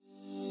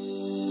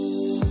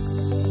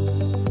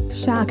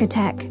Shark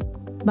Attack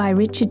by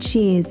Richard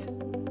Shears.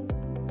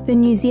 The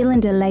New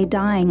Zealander lay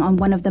dying on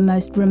one of the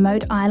most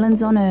remote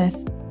islands on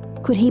Earth.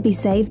 Could he be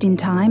saved in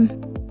time?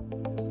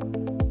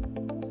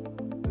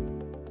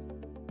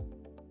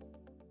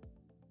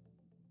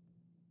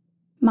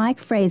 Mike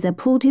Fraser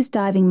pulled his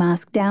diving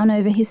mask down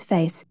over his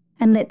face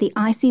and let the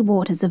icy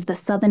waters of the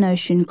Southern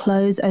Ocean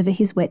close over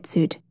his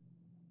wetsuit.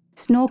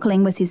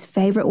 Snorkeling was his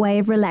favourite way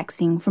of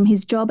relaxing from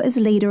his job as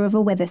leader of a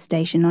weather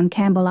station on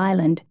Campbell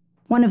Island,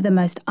 one of the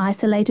most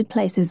isolated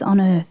places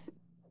on Earth.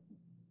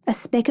 A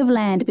speck of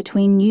land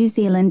between New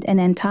Zealand and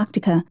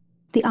Antarctica,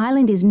 the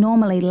island is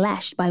normally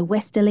lashed by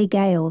westerly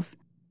gales.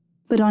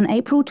 But on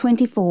April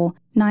 24,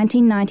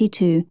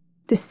 1992,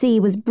 the sea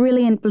was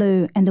brilliant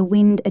blue and the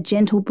wind a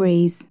gentle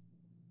breeze.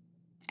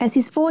 As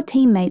his 4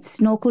 teammates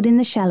snorkeled in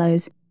the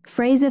shallows,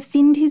 Fraser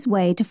finned his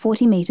way to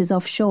 40 metres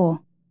offshore.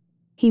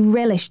 He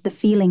relished the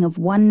feeling of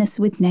oneness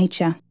with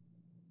nature.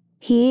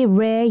 Here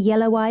rare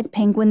yellow-eyed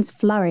penguins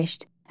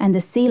flourished, and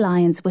the sea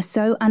lions were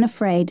so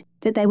unafraid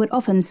that they would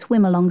often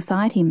swim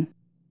alongside him.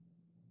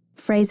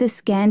 Fraser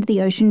scanned the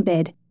ocean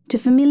bed to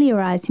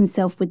familiarise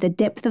himself with the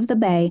depth of the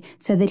bay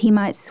so that he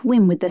might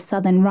swim with the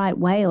southern right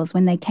whales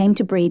when they came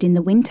to breed in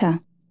the winter.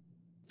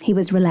 He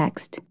was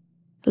relaxed.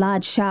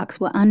 Large sharks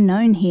were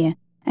unknown here,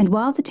 and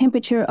while the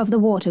temperature of the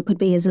water could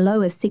be as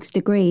low as 6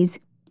 degrees,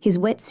 his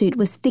wetsuit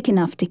was thick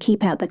enough to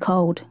keep out the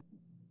cold.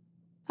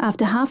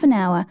 After half an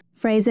hour,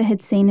 Fraser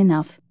had seen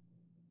enough.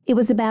 It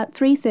was about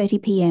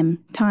 3:30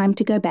 p.m, time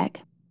to go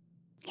back.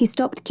 He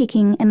stopped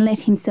kicking and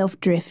let himself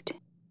drift.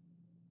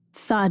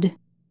 Thud.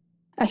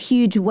 A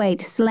huge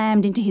weight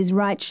slammed into his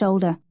right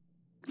shoulder.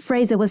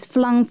 Fraser was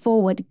flung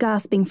forward,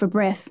 gasping for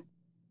breath.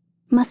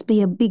 Must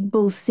be a big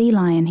bull sea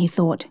lion, he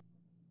thought.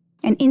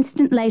 An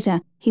instant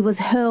later, he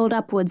was hurled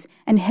upwards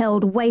and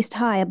held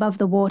waist-high above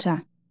the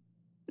water.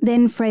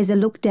 Then Fraser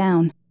looked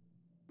down.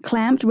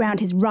 Clamped round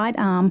his right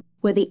arm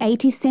were the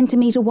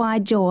 80-centimetre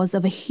wide jaws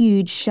of a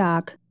huge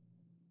shark.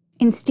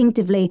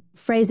 Instinctively,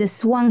 Fraser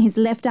swung his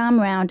left arm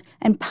round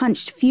and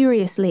punched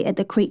furiously at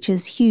the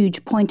creature's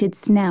huge pointed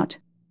snout.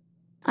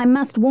 I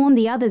must warn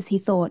the others, he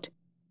thought.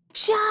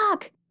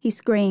 Shark! He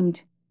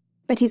screamed.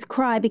 But his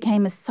cry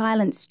became a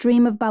silent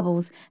stream of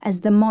bubbles as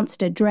the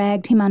monster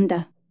dragged him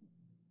under.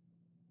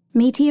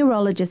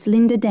 Meteorologist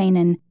Linda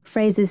Danon,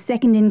 Fraser's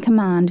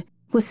second-in-command,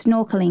 was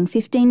snorkelling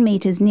 15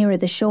 metres nearer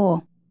the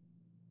shore.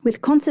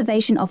 With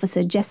Conservation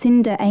Officer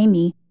Jacinda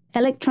Amy,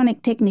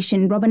 electronic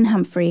technician Robin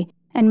Humphrey,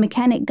 and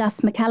mechanic Gus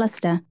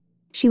McAllister,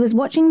 she was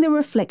watching the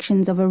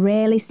reflections of a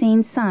rarely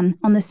seen sun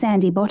on the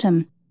sandy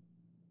bottom.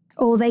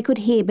 All they could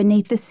hear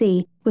beneath the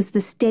sea was the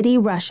steady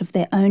rush of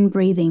their own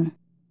breathing.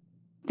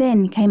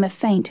 Then came a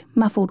faint,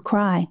 muffled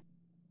cry.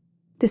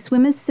 The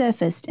swimmers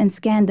surfaced and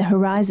scanned the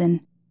horizon.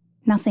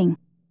 Nothing.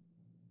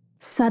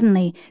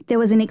 Suddenly, there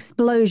was an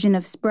explosion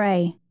of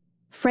spray.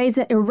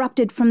 Fraser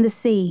erupted from the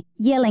sea,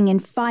 yelling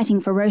and fighting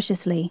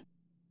ferociously.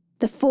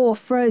 The 4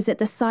 froze at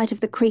the sight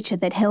of the creature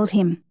that held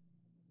him.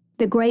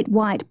 The great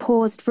white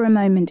paused for a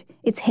moment,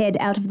 its head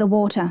out of the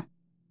water.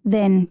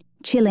 Then,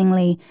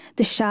 chillingly,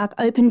 the shark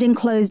opened and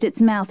closed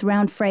its mouth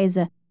round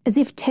Fraser, as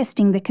if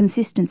testing the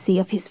consistency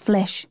of his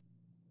flesh.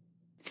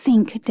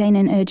 Think,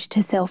 Danon urged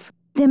herself.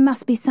 There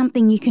must be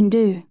something you can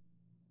do.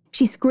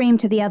 She screamed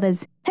to the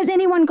others, Has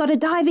anyone got a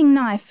diving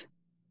knife?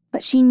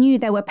 But she knew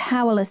they were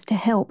powerless to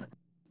help.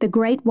 The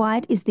great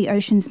white is the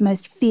ocean's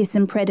most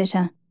fearsome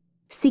predator.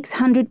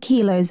 600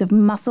 kilos of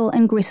muscle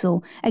and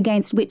gristle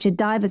against which a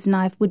diver's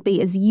knife would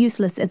be as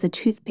useless as a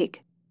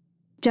toothpick.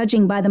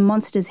 Judging by the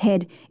monster's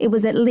head, it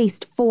was at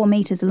least 4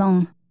 metres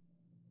long.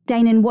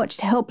 Danon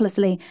watched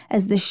helplessly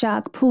as the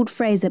shark pulled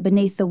Fraser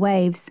beneath the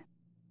waves.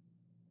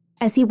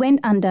 As he went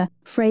under,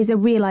 Fraser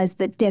realised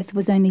that death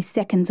was only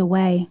seconds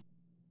away.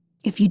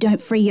 If you don't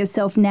free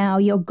yourself now,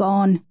 you're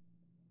gone.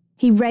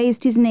 He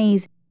raised his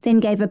knees, then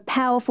gave a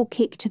powerful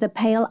kick to the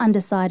pale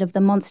underside of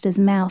the monster's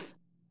mouth.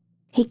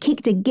 He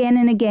kicked again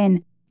and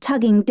again,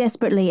 tugging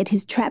desperately at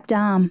his trapped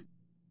arm.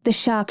 The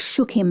shark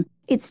shook him,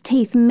 its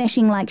teeth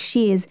meshing like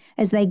shears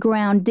as they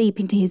ground deep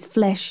into his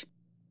flesh.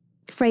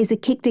 Fraser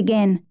kicked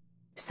again.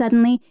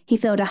 Suddenly, he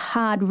felt a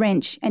hard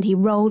wrench and he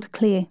rolled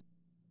clear.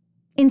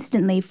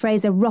 Instantly,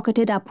 Fraser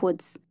rocketed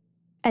upwards.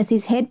 As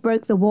his head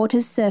broke the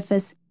water's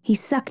surface, he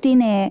sucked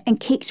in air and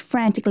kicked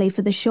frantically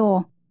for the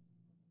shore.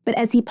 But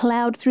as he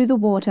ploughed through the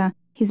water,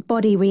 his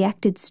body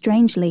reacted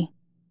strangely.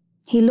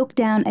 He looked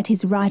down at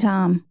his right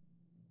arm.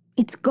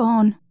 It's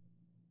gone.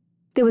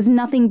 There was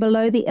nothing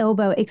below the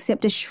elbow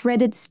except a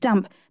shredded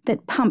stump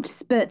that pumped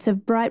spurts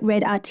of bright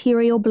red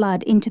arterial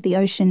blood into the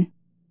ocean.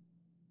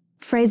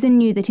 Fraser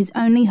knew that his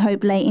only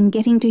hope lay in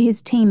getting to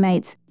his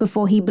teammates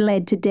before he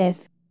bled to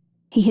death.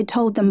 He had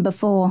told them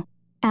before,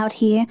 out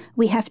here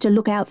we have to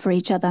look out for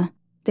each other.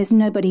 There's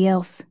nobody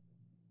else.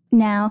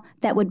 Now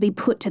that would be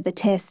put to the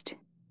test.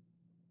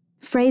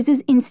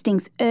 Fraser's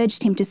instincts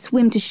urged him to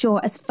swim to shore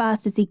as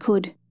fast as he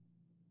could.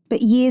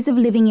 But years of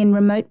living in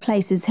remote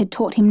places had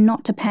taught him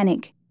not to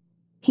panic.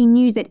 He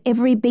knew that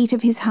every beat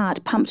of his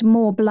heart pumped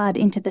more blood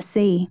into the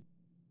sea.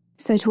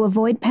 So to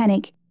avoid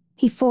panic,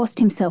 he forced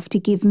himself to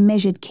give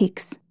measured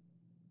kicks.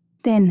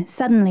 Then,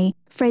 suddenly,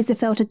 Fraser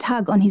felt a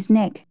tug on his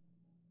neck.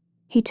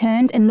 He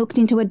turned and looked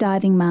into a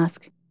diving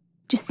mask.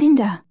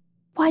 Jacinda!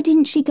 Why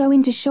didn't she go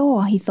into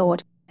shore, he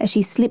thought, as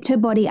she slipped her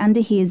body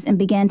under his and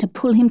began to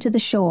pull him to the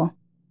shore.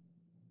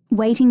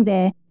 Waiting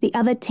there, the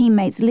other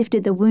teammates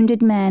lifted the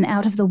wounded man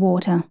out of the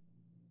water.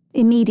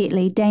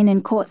 Immediately,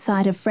 Danon caught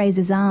sight of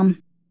Fraser's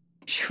arm.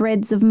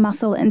 Shreds of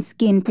muscle and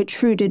skin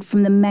protruded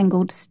from the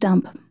mangled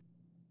stump.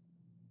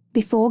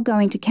 Before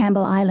going to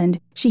Campbell Island,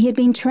 she had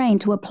been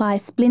trained to apply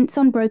splints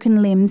on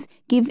broken limbs,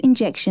 give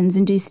injections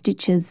and do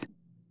stitches.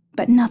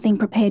 But nothing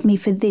prepared me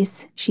for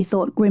this, she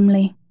thought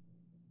grimly.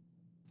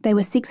 They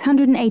were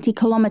 680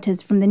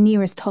 kilometres from the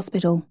nearest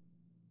hospital.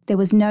 There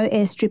was no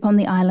airstrip on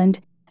the island,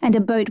 and a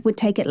boat would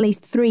take at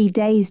least 3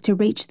 days to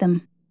reach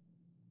them.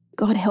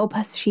 God help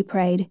us, she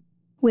prayed.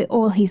 We're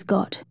all he's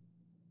got.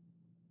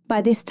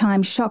 By this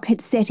time, shock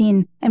had set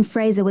in, and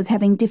Fraser was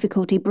having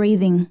difficulty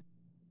breathing.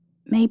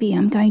 Maybe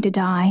I'm going to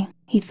die,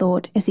 he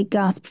thought as he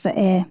gasped for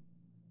air.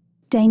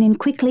 Danon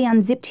quickly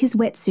unzipped his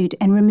wetsuit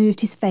and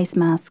removed his face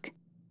mask.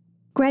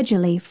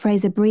 Gradually,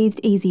 Fraser breathed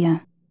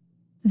easier.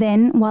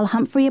 Then, while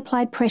Humphrey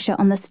applied pressure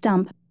on the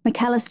stump,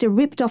 McAllister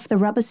ripped off the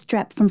rubber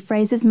strap from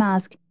Fraser's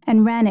mask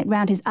and ran it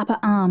round his upper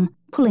arm,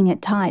 pulling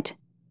it tight.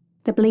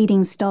 The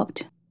bleeding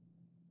stopped.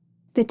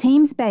 The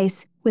team's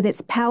base, with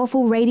its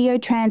powerful radio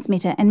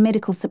transmitter and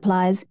medical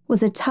supplies,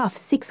 was a tough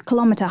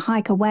 6-kilometre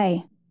hike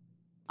away.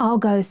 I'll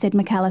go, said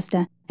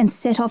McAllister, and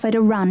set off at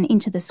a run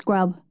into the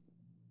scrub.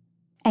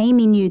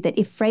 Amy knew that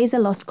if Fraser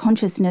lost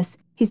consciousness,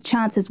 his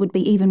chances would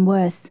be even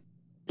worse.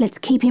 Let's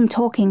keep him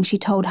talking, she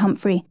told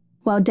Humphrey,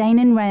 while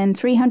Danon ran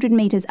 300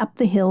 metres up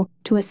the hill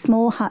to a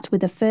small hut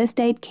with a first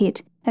aid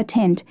kit, a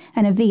tent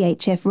and a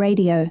VHF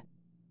radio.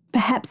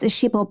 Perhaps a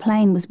ship or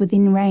plane was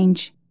within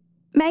range.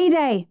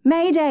 Mayday!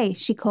 Mayday!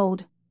 She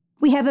called.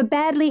 We have a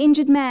badly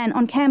injured man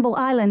on Campbell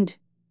Island.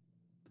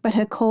 But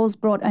her calls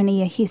brought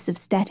only a hiss of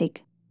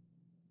static.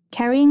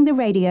 Carrying the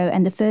radio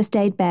and the first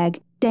aid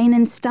bag,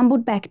 Danon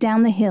stumbled back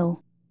down the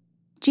hill.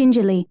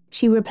 Gingerly,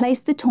 she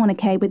replaced the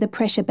tourniquet with a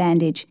pressure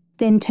bandage,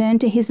 then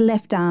turned to his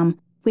left arm,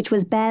 which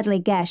was badly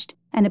gashed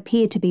and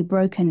appeared to be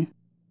broken.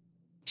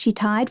 She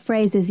tied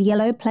Fraser's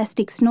yellow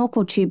plastic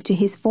snorkel tube to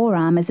his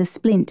forearm as a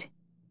splint.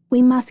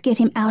 We must get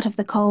him out of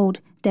the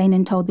cold,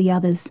 Danon told the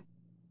others.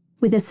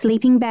 With a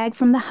sleeping bag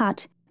from the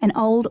hut, an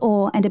old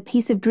oar and a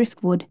piece of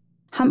driftwood,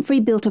 Humphrey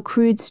built a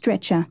crude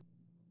stretcher.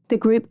 The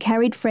group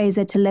carried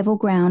Fraser to level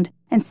ground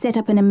and set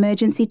up an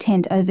emergency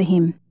tent over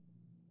him.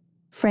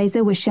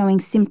 Fraser was showing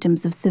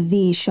symptoms of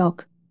severe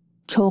shock.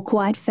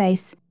 Chalk-white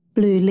face,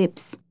 blue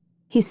lips.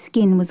 His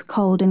skin was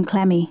cold and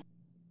clammy.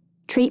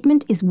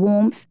 Treatment is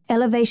warmth,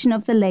 elevation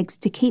of the legs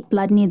to keep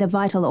blood near the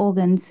vital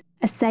organs,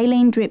 a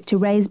saline drip to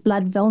raise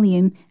blood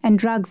volume, and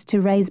drugs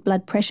to raise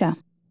blood pressure.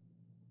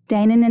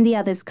 Danon and the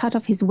others cut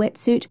off his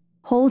wetsuit,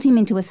 hauled him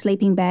into a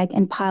sleeping bag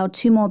and piled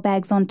 2 more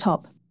bags on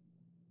top.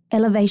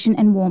 Elevation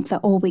and warmth are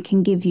all we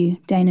can give you,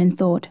 Danon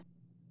thought.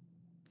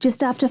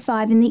 Just after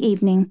 5 in the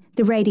evening,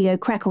 the radio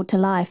crackled to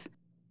life.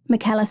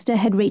 McAllister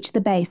had reached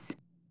the base.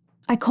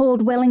 I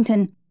called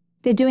Wellington.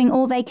 They're doing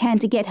all they can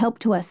to get help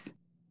to us.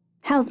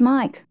 How's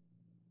Mike?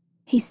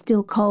 He's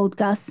still cold,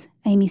 Gus,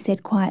 Amy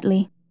said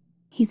quietly.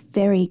 He's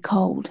very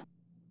cold.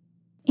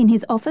 In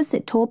his office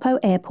at Taupo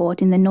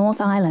Airport in the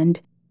North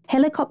Island,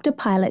 helicopter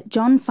pilot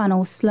John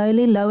Funnell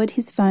slowly lowered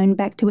his phone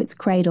back to its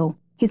cradle,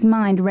 his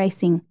mind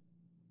racing.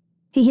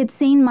 He had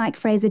seen Mike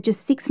Fraser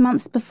just 6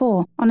 months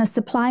before on a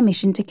supply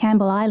mission to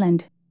Campbell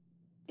Island.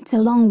 It's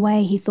a long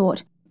way, he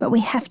thought, but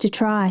we have to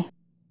try.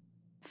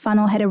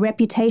 Funnell had a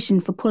reputation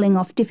for pulling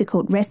off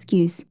difficult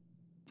rescues,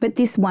 but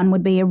this one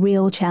would be a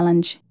real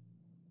challenge.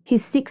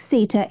 His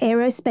 6-seater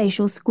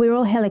aerospatial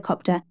Squirrel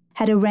helicopter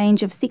had a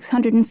range of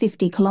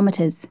 650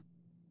 kilometres.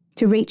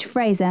 To reach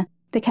Fraser,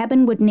 the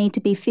cabin would need to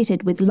be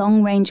fitted with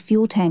long-range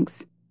fuel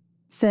tanks.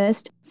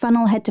 First,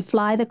 Funnell had to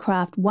fly the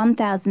craft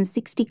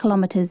 1,060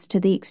 kilometres to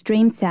the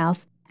extreme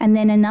south and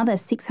then another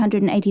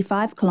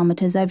 685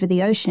 kilometres over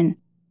the ocean.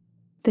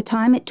 The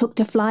time it took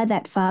to fly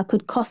that far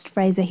could cost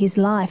Fraser his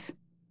life.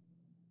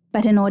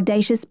 But an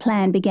audacious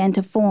plan began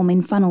to form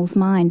in Funnell's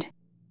mind.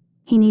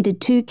 He needed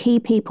 2 key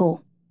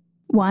people.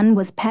 One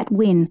was Pat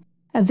Wynne,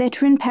 a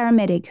veteran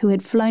paramedic who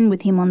had flown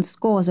with him on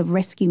scores of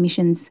rescue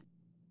missions.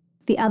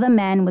 The other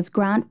man was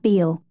Grant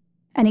Beale,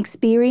 an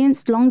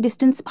experienced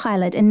long-distance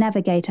pilot and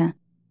navigator,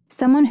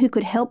 someone who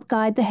could help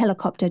guide the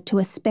helicopter to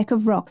a speck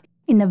of rock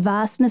in the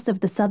vastness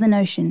of the Southern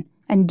Ocean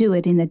and do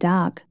it in the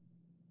dark.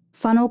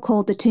 Funnell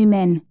called the 2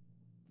 men.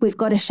 We've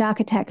got a shark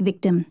attack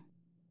victim.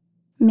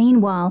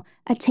 Meanwhile,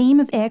 a team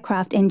of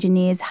aircraft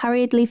engineers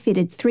hurriedly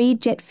fitted 3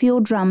 jet fuel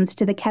drums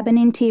to the cabin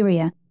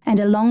interior and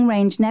a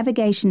long-range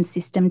navigation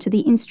system to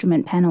the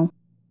instrument panel.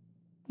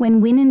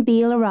 When Wynne and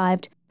Beale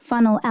arrived,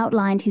 Funnell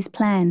outlined his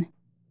plan.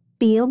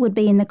 Beale would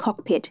be in the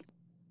cockpit.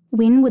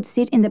 Wynne would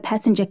sit in the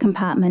passenger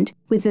compartment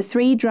with the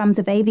 3 drums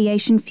of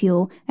aviation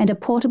fuel and a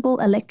portable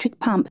electric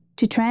pump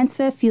to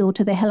transfer fuel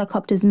to the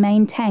helicopter's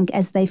main tank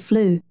as they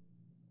flew.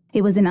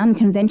 It was an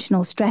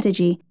unconventional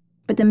strategy,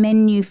 but the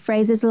men knew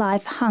Fraser's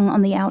life hung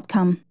on the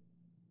outcome.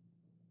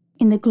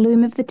 In the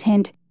gloom of the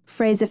tent,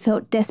 Fraser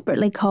felt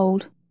desperately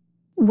cold.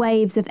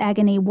 Waves of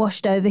agony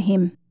washed over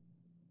him.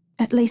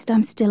 At least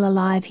I'm still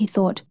alive, he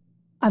thought.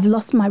 I've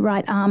lost my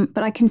right arm,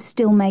 but I can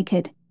still make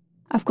it.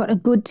 I've got a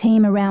good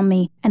team around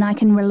me, and I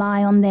can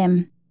rely on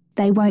them.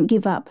 They won't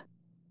give up.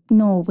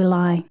 Nor will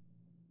I.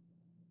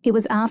 It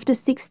was after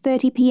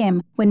 6:30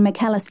 p.m. when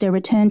McAllister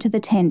returned to the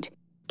tent,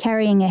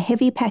 carrying a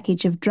heavy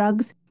package of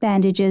drugs,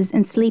 bandages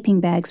and sleeping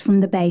bags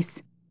from the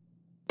base.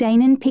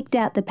 Danon picked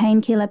out the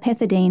painkiller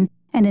pethidine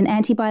and an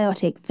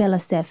antibiotic,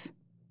 Velocef.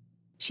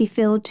 She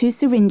filled 2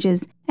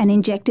 syringes and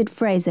injected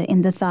Fraser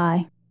in the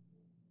thigh.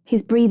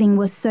 His breathing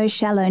was so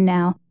shallow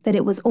now that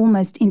it was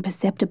almost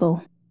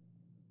imperceptible.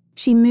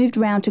 She moved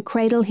round to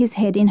cradle his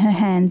head in her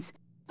hands,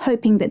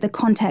 hoping that the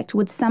contact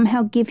would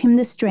somehow give him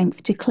the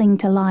strength to cling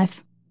to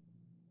life.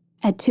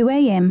 At 2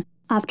 a.m,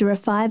 after a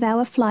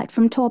 5-hour flight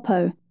from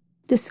Taupo,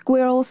 the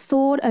Squirrel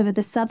soared over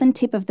the southern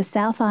tip of the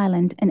South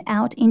Island and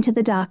out into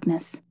the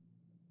darkness.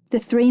 The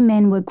 3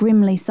 men were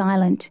grimly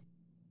silent.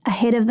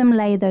 Ahead of them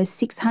lay those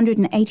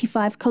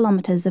 685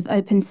 kilometres of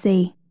open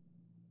sea.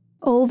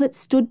 All that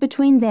stood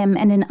between them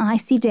and an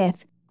icy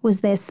death was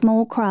their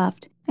small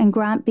craft and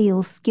Grant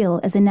Beale's skill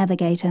as a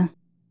navigator.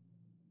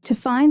 To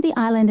find the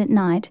island at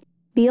night,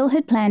 Beale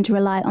had planned to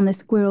rely on the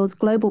Squirrel's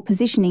Global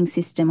Positioning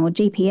System, or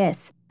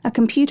GPS, a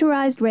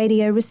computerised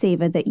radio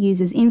receiver that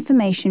uses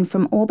information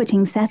from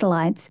orbiting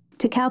satellites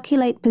to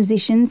calculate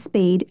position,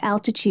 speed,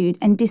 altitude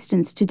and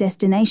distance to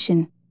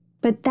destination.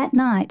 But that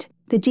night,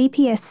 the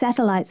GPS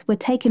satellites were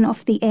taken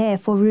off the air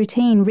for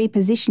routine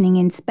repositioning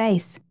in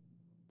space.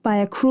 By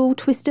a cruel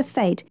twist of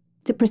fate,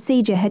 the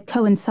procedure had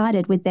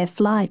coincided with their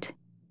flight.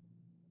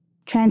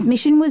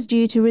 Transmission was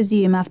due to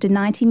resume after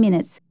 90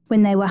 minutes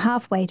when they were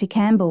halfway to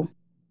Campbell.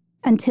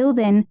 Until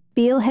then,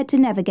 Beale had to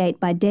navigate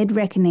by dead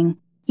reckoning,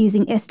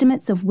 using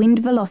estimates of wind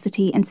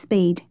velocity and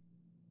speed.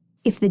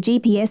 If the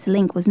GPS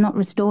link was not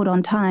restored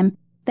on time,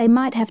 they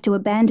might have to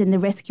abandon the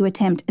rescue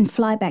attempt and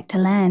fly back to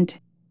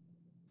land.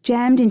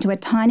 Jammed into a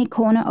tiny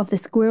corner of the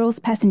Squirrel's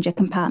passenger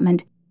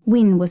compartment,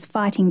 Wynne was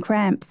fighting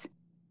cramps.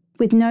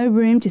 With no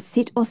room to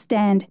sit or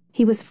stand,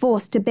 he was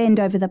forced to bend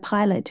over the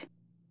pilot.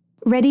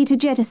 "Ready to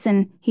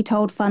jettison," he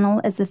told Funnel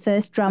as the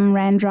first drum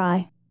ran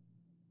dry.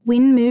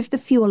 Wynne moved the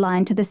fuel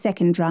line to the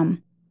second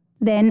drum.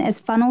 Then, as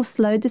Funnel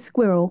slowed the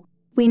Squirrel,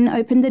 Wynne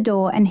opened the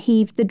door and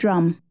heaved the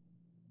drum.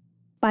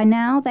 By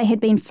now, they had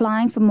been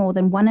flying for more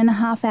than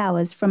 1.5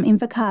 hours from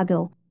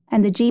Invercargill,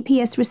 and the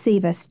GPS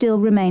receiver still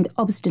remained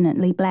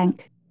obstinately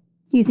blank.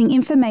 Using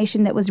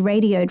information that was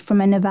radioed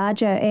from a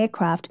Navajo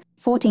aircraft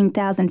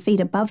 14,000 feet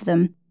above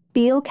them,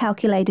 Beale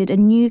calculated a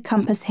new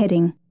compass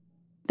heading.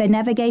 The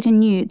navigator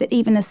knew that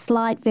even a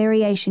slight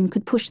variation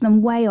could push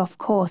them way off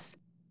course.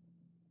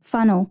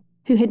 Funnel,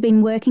 who had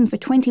been working for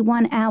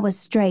 21 hours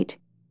straight,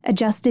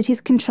 adjusted his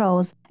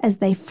controls as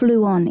they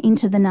flew on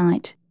into the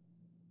night.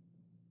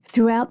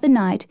 Throughout the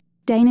night,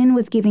 Danon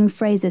was giving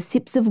Fraser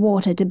sips of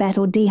water to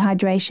battle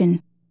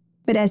dehydration,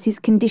 but as his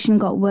condition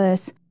got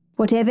worse,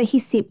 whatever he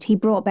sipped he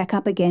brought back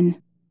up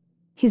again.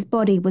 His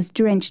body was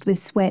drenched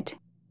with sweat.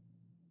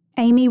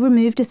 Amy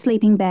removed a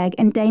sleeping bag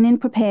and Danon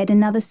prepared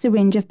another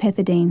syringe of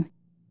pethidine.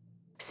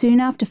 Soon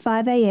after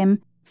 5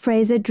 a.m,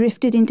 Fraser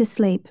drifted into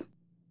sleep.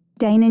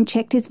 Danon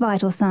checked his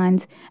vital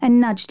signs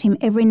and nudged him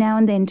every now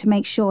and then to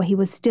make sure he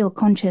was still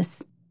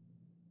conscious.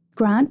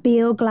 Grant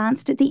Beale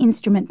glanced at the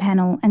instrument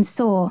panel and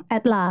saw,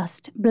 at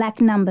last,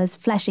 black numbers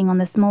flashing on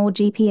the small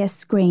GPS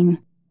screen.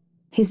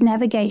 His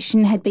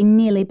navigation had been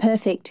nearly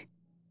perfect.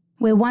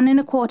 "We're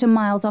 1.25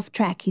 miles off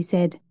track," he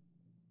said.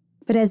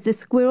 But as the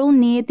Squirrel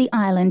neared the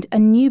island, a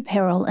new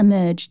peril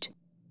emerged.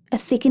 A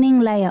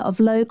thickening layer of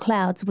low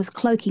clouds was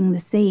cloaking the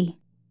sea.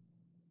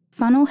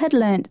 Funnel had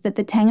learnt that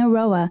the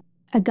Tangaroa,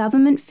 a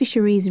government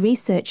fisheries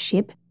research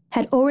ship,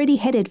 had already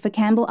headed for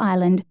Campbell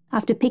Island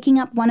after picking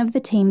up one of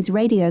the team's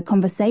radio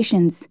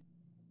conversations.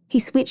 He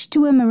switched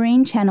to a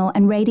marine channel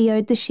and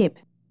radioed the ship.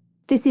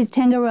 "This is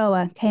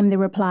Tangaroa," came the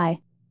reply.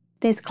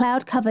 "There's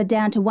cloud cover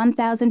down to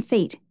 1,000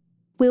 feet.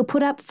 We'll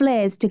put up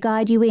flares to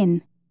guide you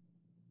in."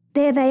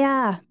 "There they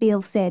are,"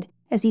 Beale said,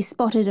 as he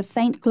spotted a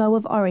faint glow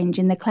of orange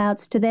in the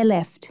clouds to their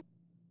left.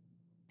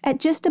 At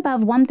just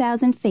above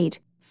 1,000 feet,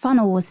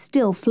 Funnel was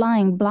still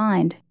flying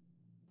blind.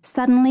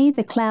 Suddenly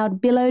the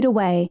cloud billowed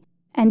away,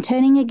 and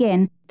turning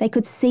again, they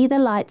could see the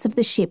lights of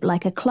the ship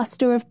like a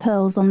cluster of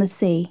pearls on the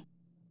sea.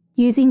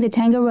 Using the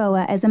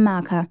Tangaroa as a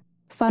marker,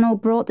 Funnel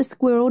brought the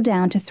Squirrel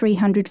down to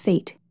 300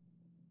 feet.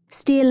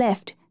 "Steer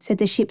left," said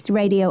the ship's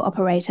radio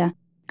operator,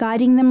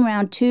 guiding them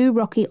round 2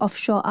 rocky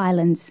offshore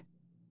islands.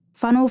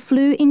 Funnel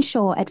flew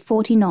inshore at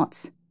 40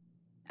 knots.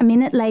 A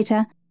minute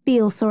later,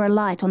 Beale saw a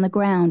light on the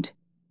ground.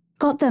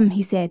 "Got them,"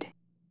 he said.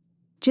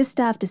 Just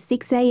after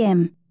 6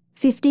 a.m,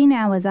 15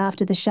 hours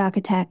after the shark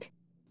attack,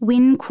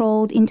 Wynne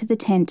crawled into the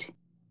tent.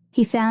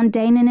 He found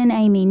Danon and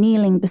Amy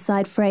kneeling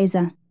beside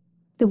Fraser.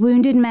 The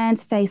wounded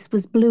man's face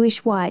was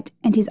bluish-white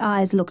and his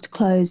eyes looked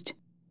closed.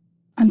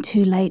 "I'm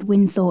too late,"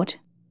 Wynne thought.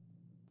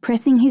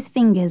 Pressing his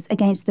fingers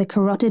against the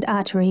carotid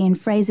artery in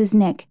Fraser's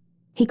neck,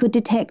 he could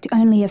detect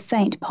only a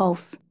faint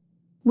pulse.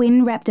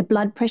 Wynne wrapped a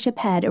blood pressure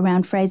pad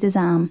around Fraser's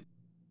arm.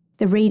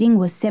 The reading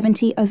was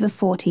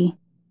 70/40,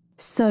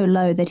 so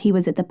low that he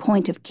was at the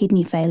point of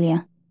kidney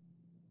failure.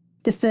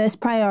 The first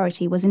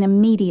priority was an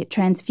immediate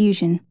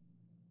transfusion,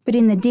 but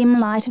in the dim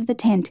light of the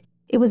tent,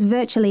 it was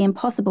virtually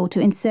impossible to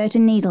insert a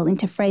needle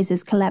into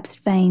Fraser's collapsed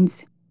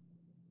veins.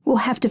 "We'll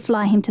have to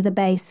fly him to the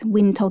base,"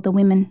 Wynne told the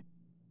women.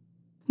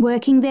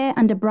 Working there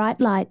under bright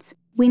lights,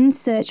 Wynne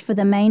searched for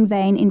the main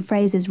vein in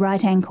Fraser's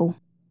right ankle.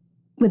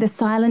 With a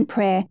silent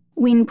prayer,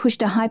 Wynne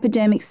pushed a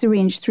hypodermic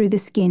syringe through the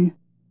skin.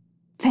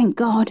 Thank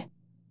God!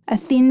 A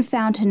thin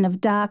fountain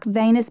of dark,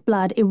 venous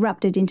blood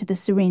erupted into the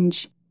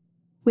syringe.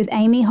 With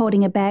Amy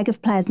holding a bag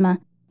of plasma,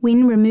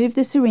 Wynne removed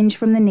the syringe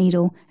from the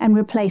needle and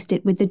replaced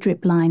it with the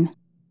drip line.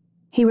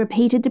 He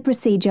repeated the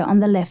procedure on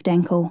the left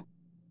ankle.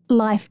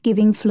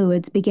 Life-giving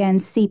fluids began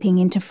seeping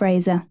into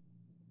Fraser.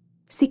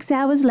 6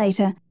 hours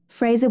later,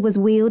 Fraser was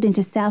wheeled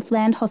into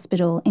Southland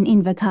Hospital in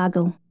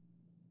Invercargill.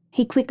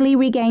 He quickly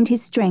regained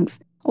his strength,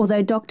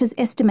 although doctors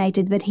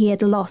estimated that he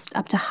had lost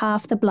up to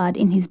half the blood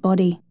in his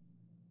body.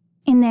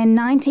 In their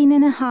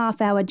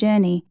 19.5-hour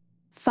journey,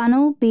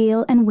 Funnell,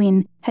 Beale and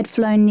Wynne had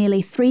flown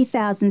nearly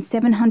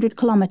 3,700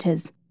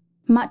 kilometres,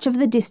 much of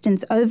the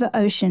distance over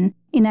ocean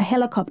in a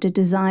helicopter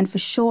designed for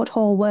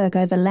short-haul work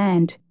over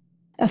land,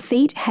 a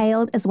feat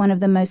hailed as one of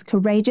the most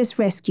courageous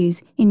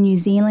rescues in New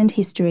Zealand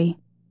history.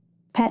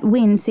 Pat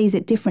Wynne sees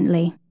it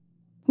differently.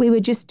 "We were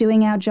just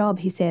doing our job,"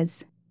 he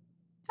says.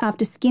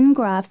 After skin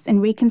grafts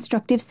and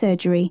reconstructive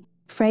surgery,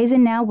 Fraser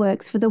now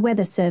works for the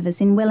Weather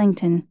Service in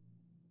Wellington.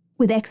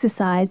 With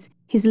exercise,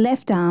 his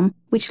left arm,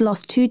 which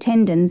lost 2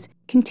 tendons,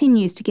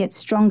 continues to get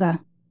stronger.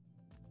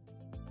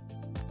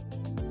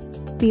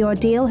 The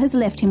ordeal has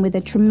left him with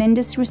a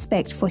tremendous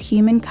respect for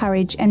human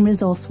courage and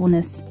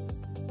resourcefulness.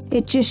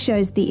 It just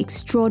shows the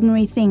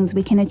extraordinary things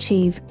we can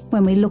achieve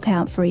when we look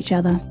out for each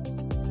other.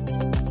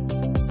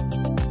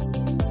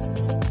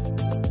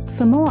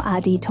 For more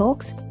RD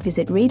Talks,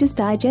 visit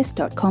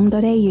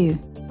readersdigest.com.au.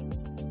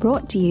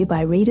 Brought to you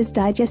by Reader's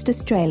Digest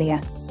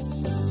Australia.